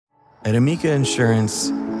At Amica Insurance,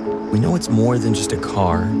 we know it's more than just a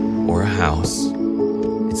car or a house.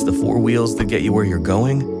 It's the four wheels that get you where you're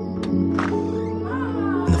going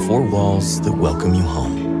and the four walls that welcome you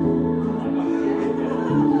home.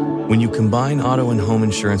 When you combine auto and home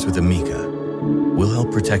insurance with Amica, we'll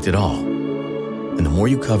help protect it all. And the more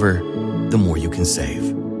you cover, the more you can save.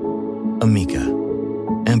 Amica.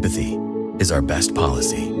 Empathy is our best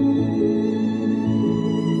policy.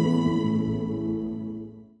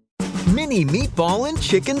 Mini-meatball and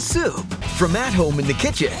chicken soup. From at home in the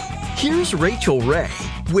kitchen, here's Rachel Ray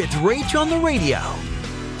with Rach on the radio.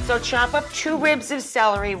 So chop up 2 ribs of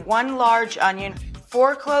celery, 1 large onion,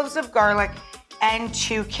 4 cloves of garlic, and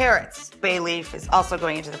 2 carrots. Bay leaf is also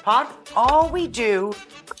going into the pot. All we do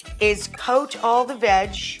is coat all the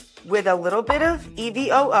veg with a little bit of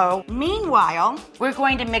EVOO. Meanwhile, we're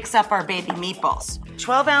going to mix up our baby meatballs.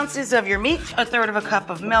 12 ounces of your meat, 1/3 cup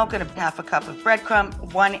of milk, and 1/2 cup of breadcrumb,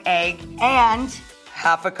 1 egg, and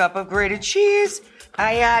 1/2 cup of grated cheese.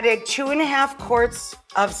 I added 2.5 quarts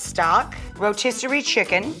of stock, rotisserie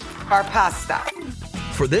chicken, our pasta.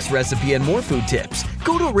 For this recipe and more food tips,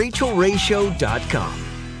 go to RachelRayShow.com.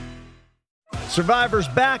 Survivor's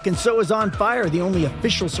back, and so is On Fire, the only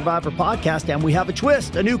official Survivor podcast, and we have a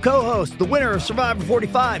twist, a new co-host, the winner of Survivor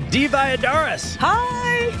 45, Dee Valladares.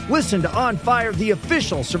 Hi! Listen to On Fire, the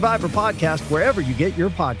official Survivor podcast, wherever you get your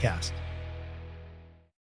podcast.